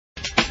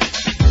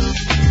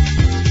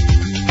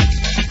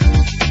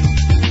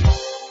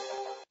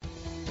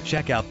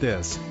Check out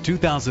this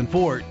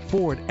 2004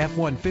 Ford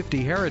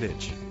F-150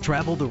 Heritage.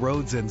 Travel the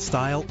roads in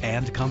style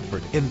and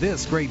comfort in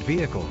this great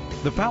vehicle.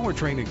 The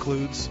powertrain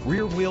includes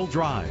rear-wheel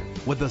drive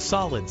with a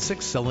solid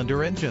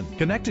 6-cylinder engine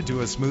connected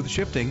to a smooth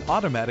shifting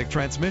automatic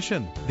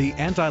transmission. The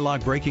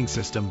anti-lock braking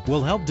system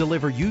will help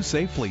deliver you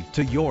safely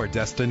to your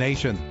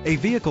destination. A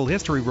vehicle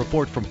history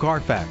report from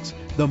Carfax,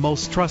 the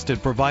most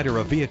trusted provider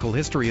of vehicle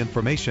history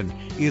information,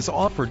 is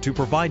offered to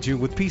provide you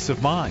with peace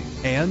of mind.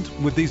 And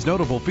with these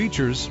notable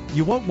features,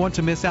 you won't want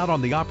to miss out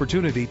on the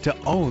opportunity to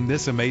own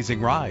this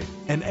amazing ride.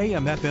 An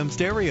AM/FM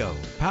stereo,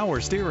 power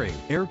steering,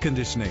 air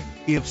conditioning.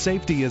 If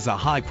safety is a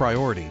high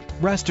priority,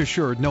 rest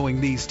assured knowing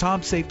these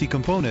top safety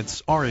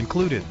components are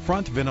included: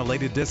 front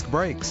ventilated disc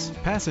brakes,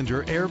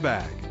 passenger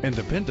airbag,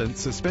 independent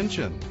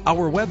suspension.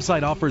 Our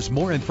website offers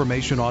more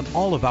information on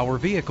all of our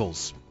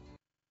vehicles.